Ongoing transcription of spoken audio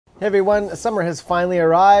Hey everyone, summer has finally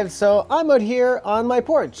arrived, so I'm out here on my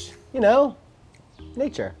porch. You know,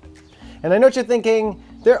 nature. And I know what you're thinking,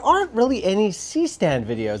 there aren't really any C-stand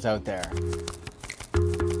videos out there.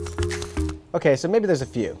 Okay, so maybe there's a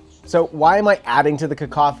few. So why am I adding to the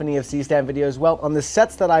cacophony of C-stand videos? Well, on the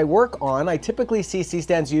sets that I work on, I typically see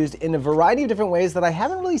C-stands used in a variety of different ways that I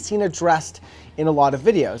haven't really seen addressed in a lot of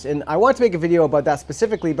videos. And I wanted to make a video about that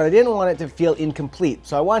specifically, but I didn't want it to feel incomplete.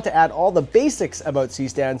 So I wanted to add all the basics about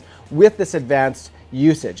C-stands with this advanced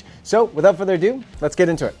usage. So without further ado, let's get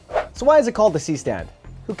into it. So why is it called the C-stand?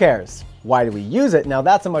 Who cares? Why do we use it? Now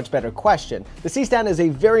that's a much better question. The C-stand is a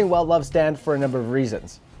very well-loved stand for a number of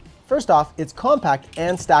reasons. First off, it's compact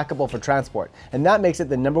and stackable for transport, and that makes it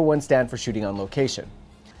the #1 stand for shooting on location.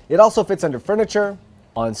 It also fits under furniture,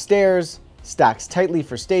 on stairs, stacks tightly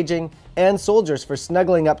for staging, and soldiers for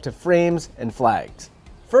snuggling up to frames and flags.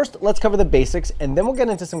 First, let's cover the basics, and then we'll get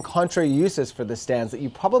into some contrary uses for the stands that you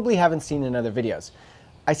probably haven't seen in other videos.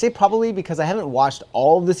 I say probably because I haven't watched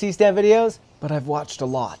all of the C-stand videos, but I've watched a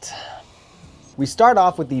lot. We start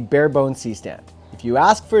off with the bare bones C-stand. If you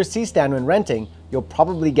ask for a C-stand when renting, you'll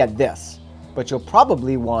probably get this, but you'll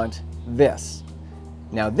probably want this.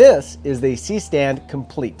 Now this is the C-stand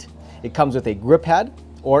Complete. It comes with a grip head,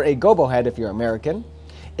 or a gobo head if you're American,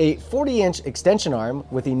 a 40-inch extension arm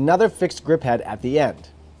with another fixed grip head at the end.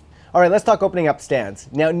 All right, let's talk opening up stands.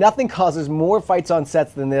 Now, nothing causes more fights on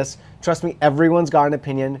sets than this. Trust me, everyone's got an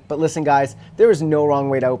opinion. But listen, guys, there is no wrong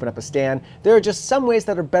way to open up a stand. There are just some ways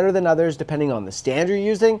that are better than others depending on the stand you're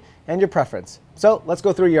using and your preference. So let's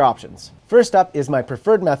go through your options. First up is my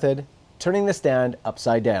preferred method, turning the stand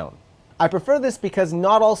upside down. I prefer this because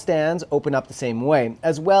not all stands open up the same way.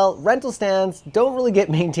 As well, rental stands don't really get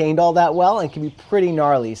maintained all that well and can be pretty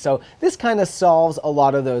gnarly. So this kind of solves a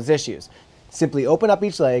lot of those issues. Simply open up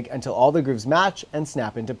each leg until all the grooves match and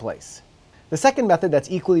snap into place. The second method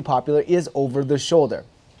that's equally popular is over the shoulder.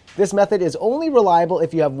 This method is only reliable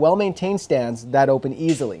if you have well-maintained stands that open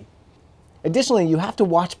easily. Additionally, you have to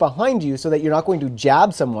watch behind you so that you're not going to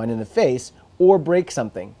jab someone in the face or break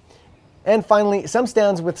something. And finally, some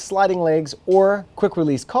stands with sliding legs or quick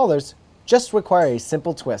release collars just require a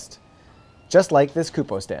simple twist, just like this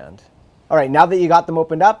Kupo stand. All right, now that you got them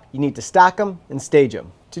opened up, you need to stack them and stage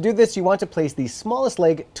them. To do this, you want to place the smallest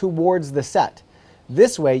leg towards the set.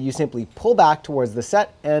 This way, you simply pull back towards the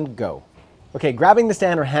set and go. Okay, grabbing the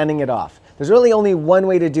stand or handing it off. There's really only one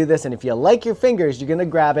way to do this, and if you like your fingers, you're gonna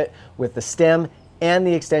grab it with the stem and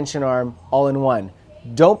the extension arm all in one.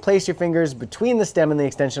 Don't place your fingers between the stem and the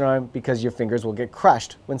extension arm because your fingers will get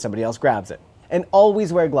crushed when somebody else grabs it. And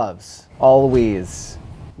always wear gloves. Always.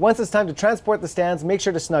 Once it's time to transport the stands, make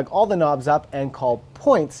sure to snug all the knobs up and call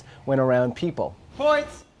points when around people.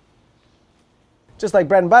 Points! Just like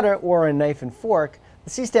bread and butter or a knife and fork, the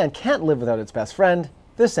C-stand can't live without its best friend,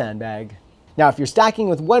 the sandbag. Now, if you're stacking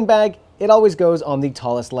with one bag, it always goes on the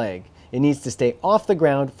tallest leg. It needs to stay off the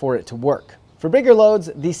ground for it to work. For bigger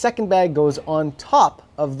loads, the second bag goes on top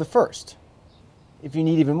of the first. If you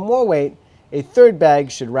need even more weight, a third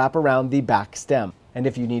bag should wrap around the back stem. And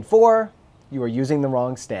if you need 4, you are using the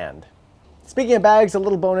wrong stand. Speaking of bags, a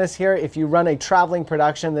little bonus here. If you run a traveling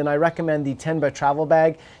production, then I recommend the Tenba travel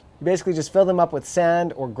bag. You basically just fill them up with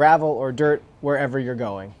sand or gravel or dirt wherever you're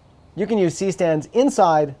going. You can use C-stands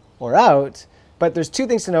inside or out, but there's 2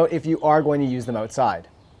 things to note if you are going to use them outside.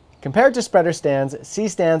 Compared to spreader stands,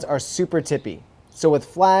 C-stands are super tippy. So with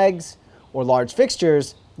flags or large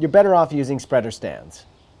fixtures, you're better off using spreader stands.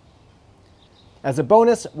 As a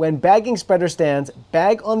bonus, when bagging spreader stands,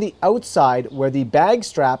 bag on the outside where the bag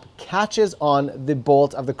strap catches on the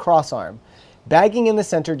bolt of the crossarm. Bagging in the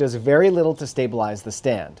center does very little to stabilize the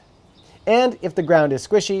stand. And if the ground is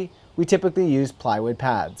squishy, we typically use plywood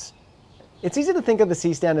pads. It's easy to think of the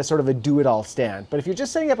C-stand as sort of a do-it-all stand, but if you're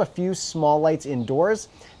just setting up a few small lights indoors,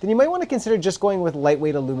 then you might want to consider just going with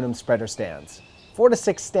lightweight aluminum spreader stands. 4 to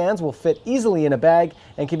 6 stands will fit easily in a bag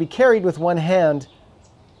and can be carried with one hand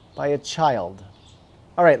by a child.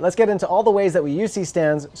 All right, let's get into all the ways that we use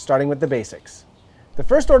C-stands, starting with the basics. The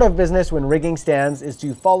first order of business when rigging stands is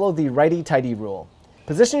to follow the righty-tighty rule.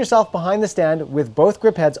 Position yourself behind the stand with both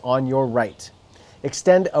grip heads on your right.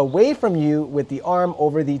 Extend away from you with the arm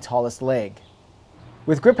over the tallest leg.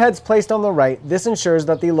 With grip heads placed on the right, this ensures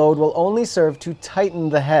that the load will only serve to tighten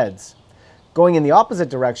the heads. Going in the opposite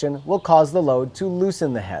direction will cause the load to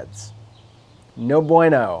loosen the heads. No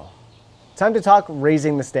bueno. Time to talk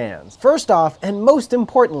raising the stands. First off, and most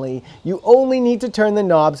importantly, you only need to turn the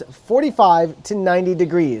knobs 45 to 90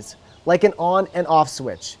 degrees, like an on and off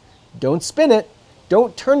switch. Don't spin it.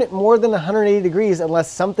 Don't turn it more than 180 degrees unless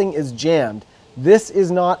something is jammed. This is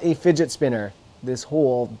not a fidget spinner, this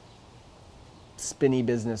whole spinny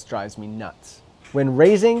business drives me nuts. When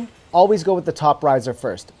raising, always go with the top riser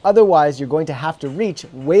first. Otherwise, you're going to have to reach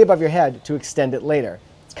way above your head to extend it later.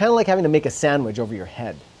 It's kind of like having to make a sandwich over your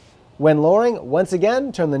head. When lowering, once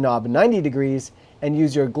again, turn the knob 90 degrees and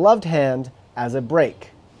use your gloved hand as a brake.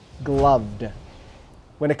 Gloved.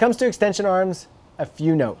 When it comes to extension arms, a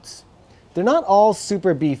few notes. They're not all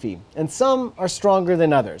super beefy, and some are stronger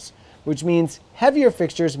than others, which means heavier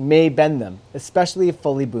fixtures may bend them, especially if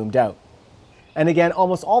fully boomed out. And again,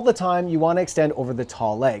 almost all the time you want to extend over the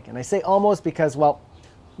tall leg. And I say almost because, well,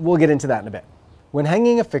 we'll get into that in a bit. When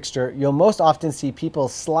hanging a fixture, you'll most often see people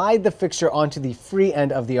slide the fixture onto the free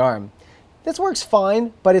end of the arm. This works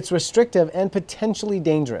fine, but it's restrictive and potentially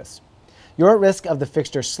dangerous. You're at risk of the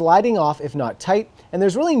fixture sliding off if not tight, and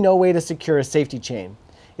there's really no way to secure a safety chain.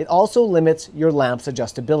 It also limits your lamp's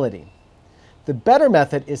adjustability. The better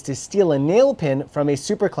method is to steal a nail pin from a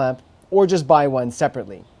super clamp or just buy one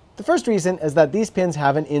separately. The first reason is that these pins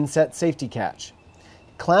have an inset safety catch.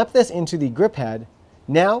 Clamp this into the grip head.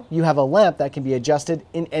 Now you have a lamp that can be adjusted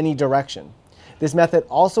in any direction. This method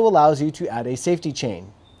also allows you to add a safety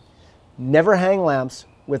chain. Never hang lamps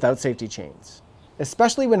without safety chains.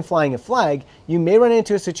 Especially when flying a flag, you may run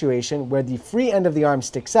into a situation where the free end of the arm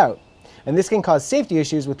sticks out, and this can cause safety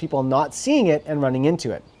issues with people not seeing it and running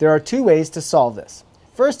into it. There are two ways to solve this.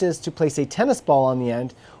 First is to place a tennis ball on the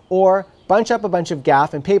end, or bunch up a bunch of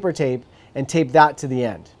gaff and paper tape and tape that to the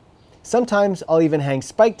end. Sometimes I'll even hang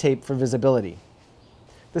spike tape for visibility.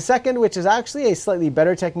 The second, which is actually a slightly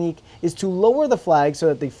better technique, is to lower the flag so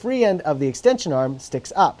that the free end of the extension arm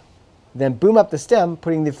sticks up. Then boom up the stem,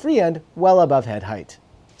 putting the free end well above head height.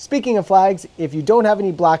 Speaking of flags, if you don't have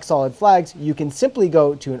any black solid flags, you can simply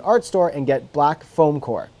go to an art store and get black foam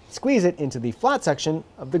core. Squeeze it into the flat section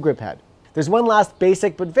of the grip head. There's one last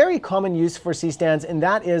basic but very common use for C-stands, and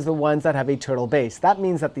that is the ones that have a turtle base. That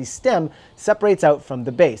means that the stem separates out from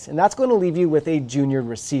the base, and that's going to leave you with a junior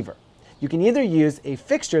receiver. You can either use a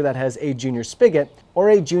fixture that has a junior spigot or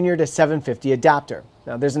a junior to 750 adapter.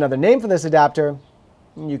 Now there's another name for this adapter.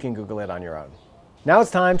 You can Google it on your own. Now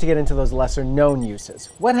it's time to get into those lesser known uses.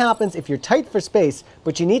 What happens if you're tight for space,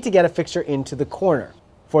 but you need to get a fixture into the corner?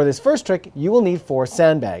 For this first trick, you will need 4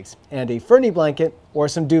 sandbags and a Fernie blanket or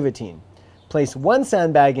some duvetine. Place one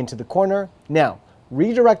sandbag into the corner. Now,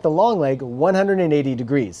 redirect the long leg 180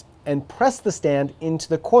 degrees and press the stand into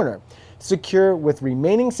the corner. Secure with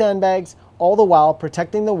remaining sandbags, all the while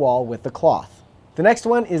protecting the wall with the cloth. The next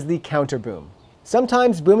one is the counter boom.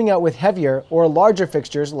 Sometimes booming out with heavier or larger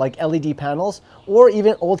fixtures like LED panels or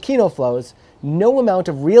even old Kino flows, no amount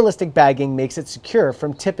of realistic bagging makes it secure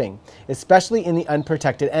from tipping, especially in the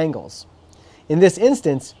unprotected angles. In this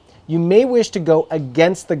instance, you may wish to go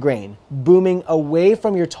against the grain, booming away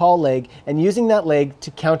from your tall leg and using that leg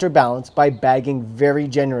to counterbalance by bagging very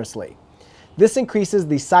generously. This increases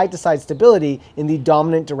the side-to-side stability in the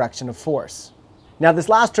dominant direction of force. Now this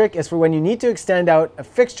last trick is for when you need to extend out a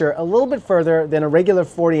fixture a little bit further than a regular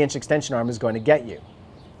 40-inch extension arm is going to get you.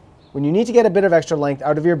 When you need to get a bit of extra length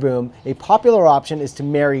out of your boom, a popular option is to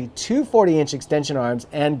marry 2 40-inch extension arms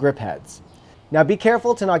and grip heads. Now be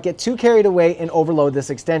careful to not get too carried away and overload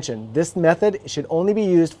this extension. This method should only be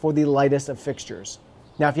used for the lightest of fixtures.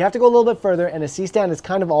 Now if you have to go a little bit further and a C-stand is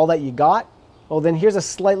kind of all that you got, well then here's a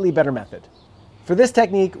slightly better method. For this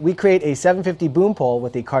technique, we create a 750 boom pole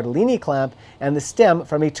with a Cardellini clamp and the stem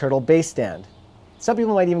from a turtle base stand. Some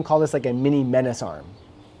people might even call this like a mini menace arm.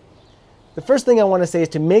 The first thing I want to say is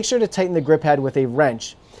to make sure to tighten the grip head with a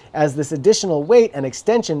wrench, as this additional weight and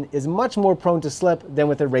extension is much more prone to slip than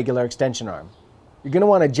with a regular extension arm. You're going to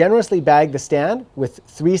want to generously bag the stand with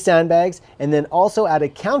 3 sandbags and then also add a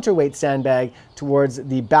counterweight sandbag towards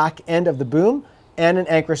the back end of the boom and an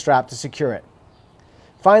anchor strap to secure it.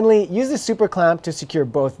 Finally, use the super clamp to secure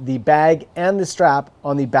both the bag and the strap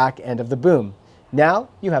on the back end of the boom. Now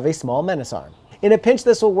you have a small menace arm. In a pinch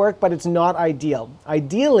this will work, but it's not ideal.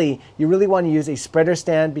 Ideally, you really want to use a spreader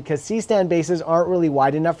stand because C-stand bases aren't really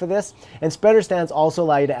wide enough for this, and spreader stands also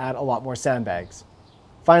allow you to add a lot more sandbags.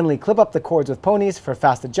 Finally, clip up the cords with ponies for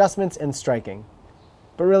fast adjustments and striking.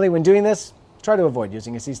 But really, when doing this, try to avoid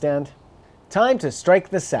using a C-stand. Time to strike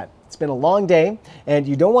the set. It's been a long day, and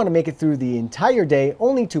you don't want to make it through the entire day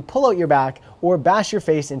only to pull out your back or bash your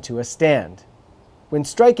face into a stand. When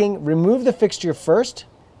striking, remove the fixture first,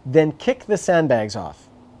 then kick the sandbags off.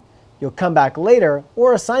 You'll come back later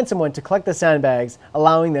or assign someone to collect the sandbags,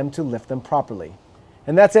 allowing them to lift them properly.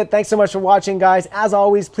 And that's it. Thanks so much for watching, guys. As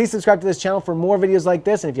always, please subscribe to this channel for more videos like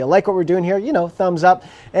this. And if you like what we're doing here, thumbs up.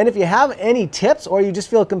 And if you have any tips or you just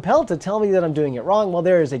feel compelled to tell me that I'm doing it wrong, well,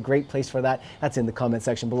 there is a great place for that. That's in the comment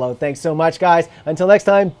section below. Thanks so much, guys. Until next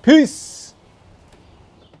time, peace.